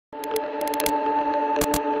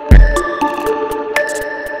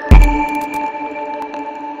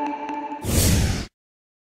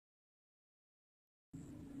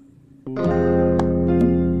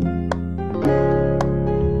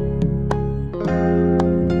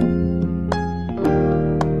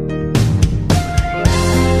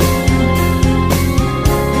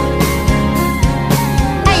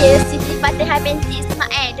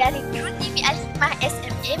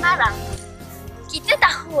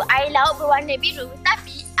air laut berwarna biru.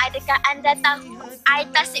 Tapi adakah anda tahu air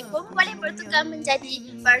Tasik pun boleh bertukar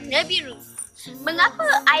menjadi warna biru? Mengapa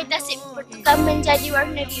air Tasik bertukar menjadi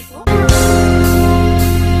warna biru?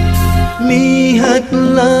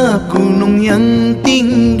 Lihatlah gunung yang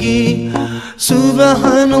tinggi,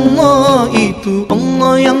 Subhanallah itu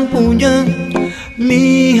Allah yang punya.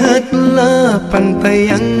 Lihatlah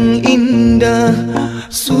pantai yang indah,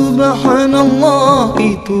 Subhanallah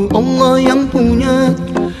itu Allah yang punya.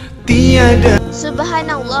 Tiada.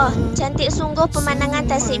 Subhanallah, cantik sungguh pemandangan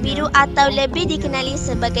Tasik Biru atau lebih dikenali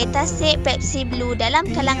sebagai Tasik Pepsi Blue dalam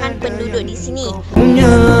kalangan penduduk di sini.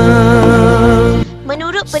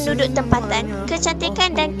 Menurut penduduk tempatan,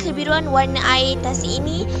 kecantikan dan kebiruan warna air Tasik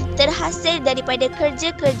ini terhasil daripada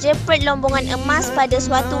kerja-kerja perlombongan emas pada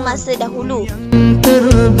suatu masa dahulu.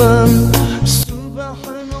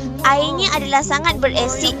 Airnya adalah sangat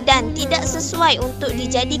berasid dan tidak sesuai untuk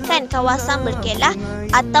dijadikan kawasan berkelah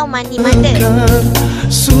atau mandi manda.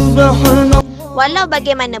 Walau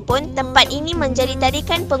bagaimanapun, tempat ini menjadi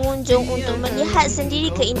tarikan pengunjung untuk melihat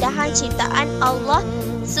sendiri keindahan ciptaan Allah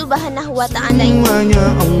Subhanahu wa Ta'ala ini.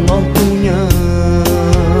 Allah punya,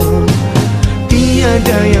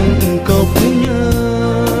 tiada yang engkau punya.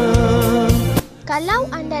 Kalau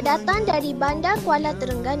anda datang dari Bandar Kuala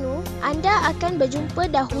Terengganu, anda akan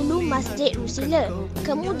berjumpa dahulu Masjid Rusila.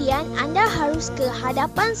 Kemudian anda harus ke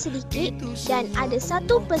hadapan sedikit dan ada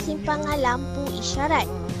satu persimpangan lampu isyarat.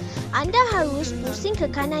 Anda harus pusing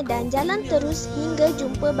ke kanan dan jalan terus hingga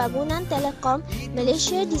jumpa bangunan Telekom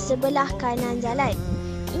Malaysia di sebelah kanan jalan.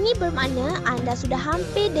 Ini bermakna anda sudah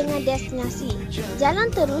hampir dengan destinasi.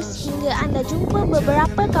 Jalan terus hingga anda jumpa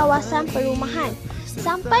beberapa kawasan perumahan.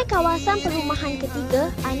 Sampai kawasan perumahan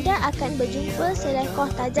ketiga, anda akan berjumpa selekoh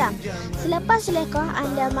tajam. Selepas selekoh,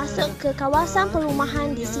 anda masuk ke kawasan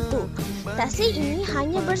perumahan di situ. Tasik ini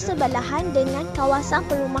hanya bersebelahan dengan kawasan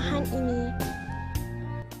perumahan ini.